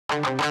For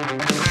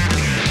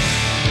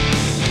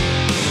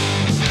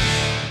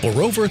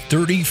over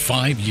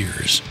 35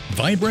 years,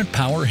 Vibrant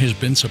Power has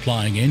been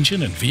supplying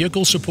engine and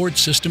vehicle support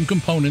system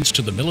components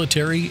to the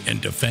military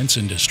and defense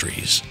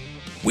industries.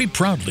 We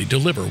proudly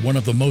deliver one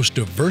of the most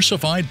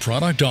diversified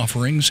product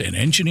offerings and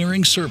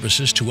engineering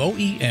services to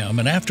OEM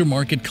and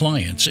aftermarket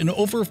clients in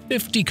over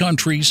 50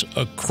 countries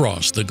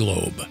across the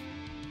globe.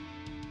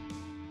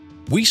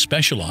 We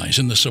specialize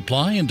in the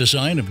supply and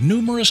design of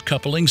numerous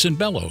couplings and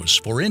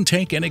bellows for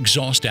intake and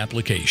exhaust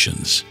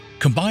applications,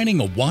 combining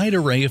a wide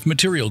array of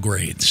material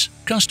grades,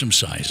 custom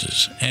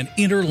sizes, and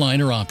inner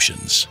liner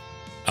options.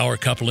 Our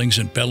couplings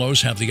and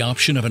bellows have the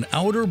option of an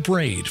outer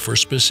braid for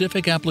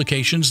specific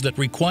applications that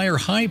require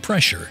high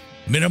pressure,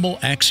 minimal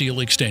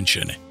axial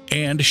extension,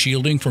 and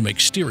shielding from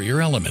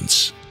exterior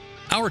elements.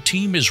 Our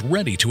team is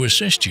ready to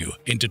assist you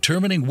in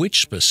determining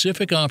which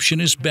specific option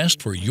is best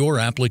for your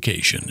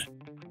application.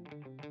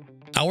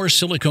 Our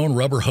silicone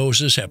rubber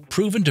hoses have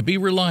proven to be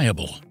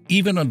reliable,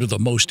 even under the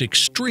most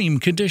extreme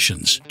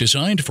conditions,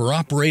 designed for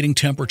operating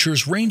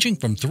temperatures ranging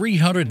from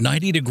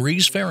 390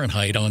 degrees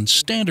Fahrenheit on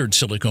standard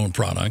silicone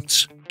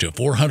products to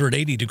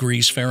 480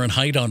 degrees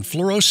Fahrenheit on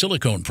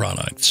fluorosilicone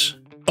products.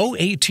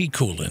 OAT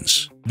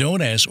coolants, known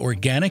as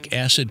organic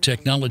acid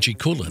technology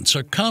coolants,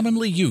 are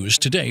commonly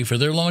used today for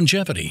their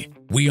longevity.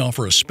 We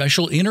offer a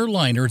special inner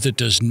liner that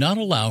does not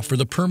allow for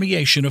the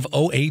permeation of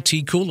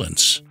OAT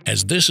coolants,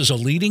 as this is a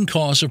leading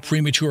cause of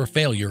premature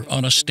failure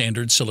on a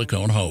standard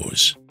silicone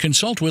hose.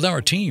 Consult with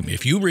our team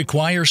if you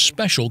require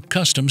special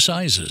custom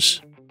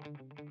sizes.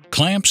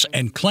 Clamps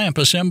and clamp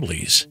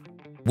assemblies.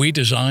 We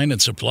design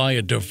and supply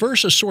a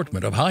diverse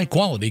assortment of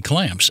high-quality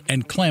clamps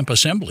and clamp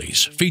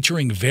assemblies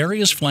featuring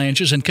various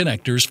flanges and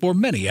connectors for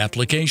many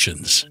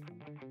applications.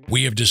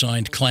 We have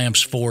designed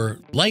clamps for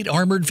light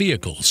armored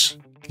vehicles,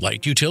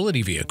 light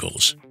utility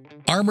vehicles,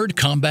 armored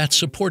combat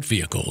support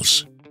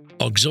vehicles,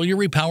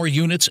 auxiliary power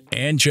units,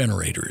 and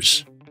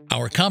generators.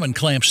 Our common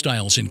clamp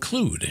styles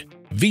include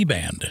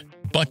V-band,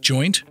 butt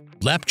joint,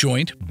 lap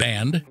joint,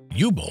 band,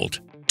 U-bolt,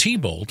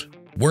 T-bolt,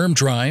 worm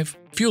drive,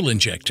 fuel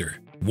injector,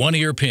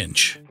 one-ear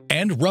pinch,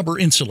 and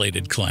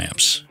rubber-insulated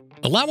clamps.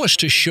 Allow us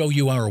to show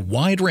you our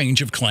wide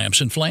range of clamps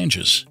and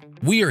flanges.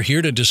 We are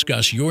here to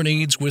discuss your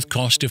needs with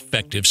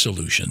cost-effective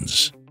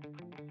solutions.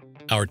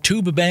 Our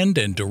tube bend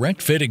and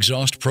direct fit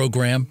exhaust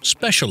program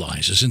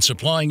specializes in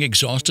supplying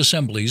exhaust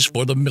assemblies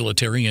for the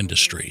military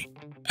industry.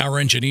 Our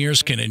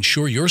engineers can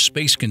ensure your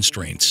space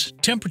constraints,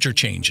 temperature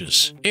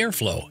changes,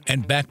 airflow,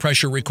 and back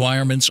pressure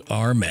requirements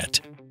are met.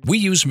 We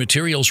use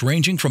materials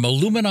ranging from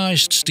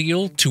aluminized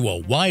steel to a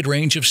wide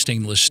range of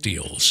stainless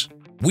steels.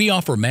 We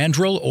offer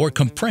mandrel or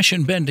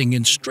compression bending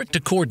in strict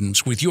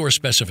accordance with your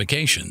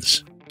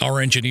specifications.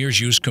 Our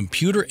engineers use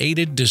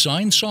computer-aided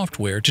design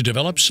software to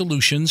develop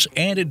solutions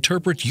and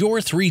interpret your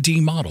 3D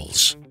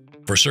models.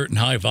 For certain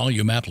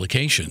high-volume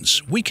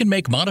applications, we can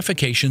make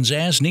modifications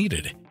as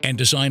needed and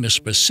design a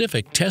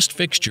specific test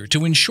fixture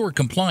to ensure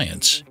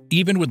compliance,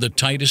 even with the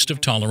tightest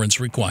of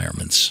tolerance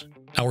requirements.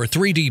 Our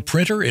 3D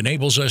printer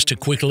enables us to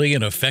quickly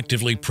and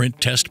effectively print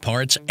test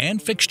parts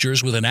and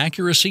fixtures with an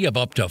accuracy of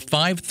up to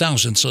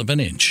 0.005 of an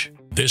inch.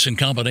 This, in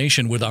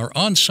combination with our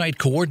on-site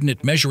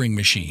coordinate measuring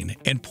machine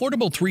and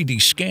portable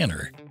 3D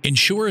scanner,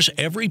 ensures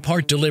every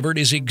part delivered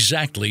is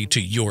exactly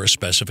to your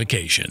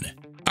specification.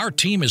 Our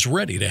team is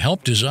ready to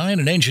help design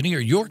and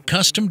engineer your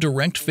custom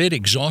direct fit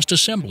exhaust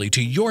assembly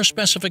to your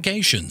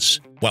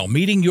specifications while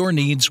meeting your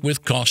needs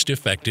with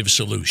cost-effective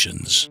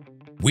solutions.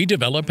 We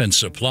develop and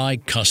supply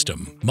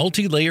custom,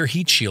 multi-layer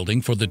heat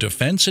shielding for the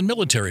defense and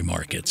military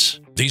markets.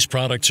 These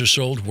products are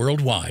sold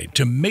worldwide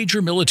to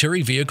major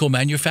military vehicle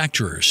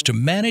manufacturers to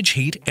manage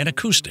heat and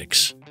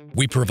acoustics.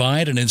 We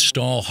provide and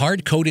install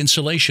hard coat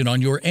insulation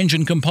on your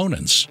engine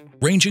components,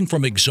 ranging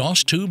from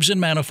exhaust tubes and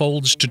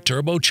manifolds to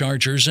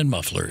turbochargers and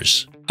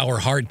mufflers. Our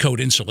hard coat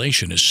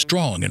insulation is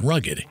strong and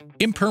rugged,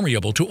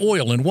 impermeable to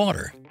oil and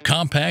water,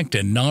 compact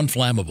and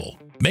non-flammable,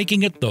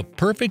 making it the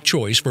perfect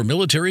choice for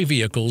military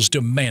vehicles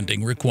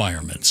demanding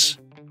requirements.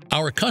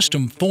 Our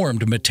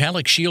custom-formed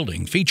metallic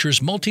shielding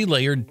features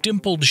multi-layered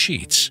dimpled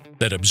sheets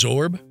that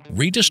absorb,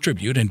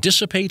 redistribute, and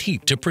dissipate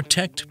heat to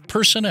protect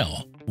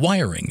personnel,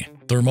 wiring,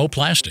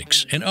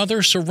 thermoplastics, and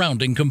other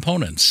surrounding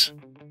components.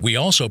 We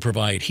also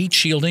provide heat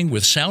shielding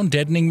with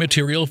sound-deadening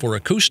material for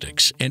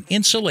acoustics and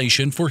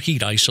insulation for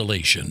heat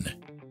isolation.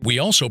 We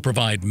also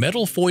provide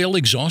metal foil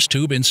exhaust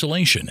tube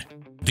insulation.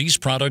 These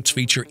products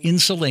feature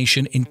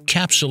insulation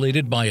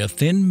encapsulated by a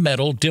thin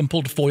metal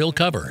dimpled foil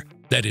cover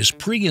that is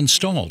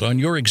pre-installed on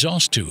your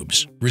exhaust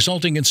tubes,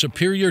 resulting in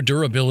superior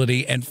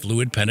durability and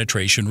fluid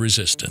penetration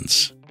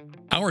resistance.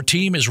 Our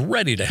team is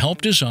ready to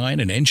help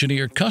design and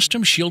engineer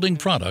custom shielding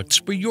products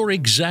for your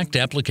exact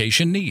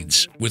application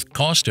needs with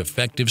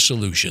cost-effective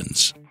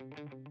solutions.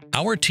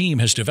 Our team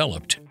has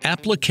developed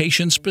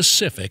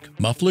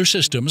application-specific muffler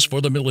systems for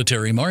the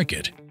military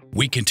market.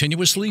 We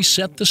continuously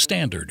set the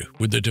standard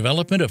with the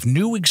development of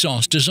new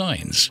exhaust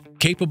designs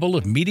capable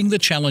of meeting the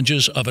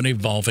challenges of an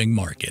evolving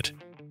market.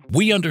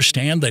 We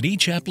understand that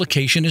each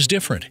application is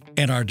different,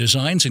 and our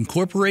designs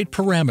incorporate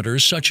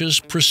parameters such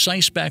as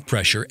precise back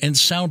pressure and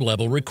sound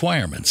level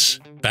requirements.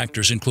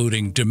 Factors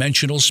including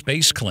dimensional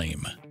space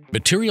claim,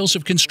 materials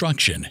of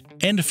construction,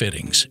 end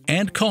fittings,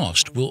 and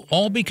cost will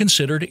all be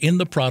considered in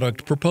the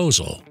product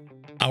proposal.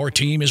 Our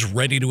team is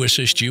ready to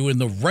assist you in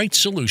the right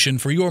solution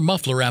for your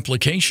muffler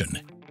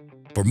application.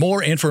 For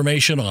more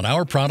information on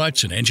our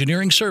products and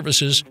engineering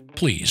services,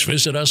 please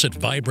visit us at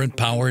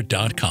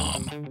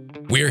vibrantpower.com.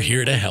 We're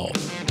here to help.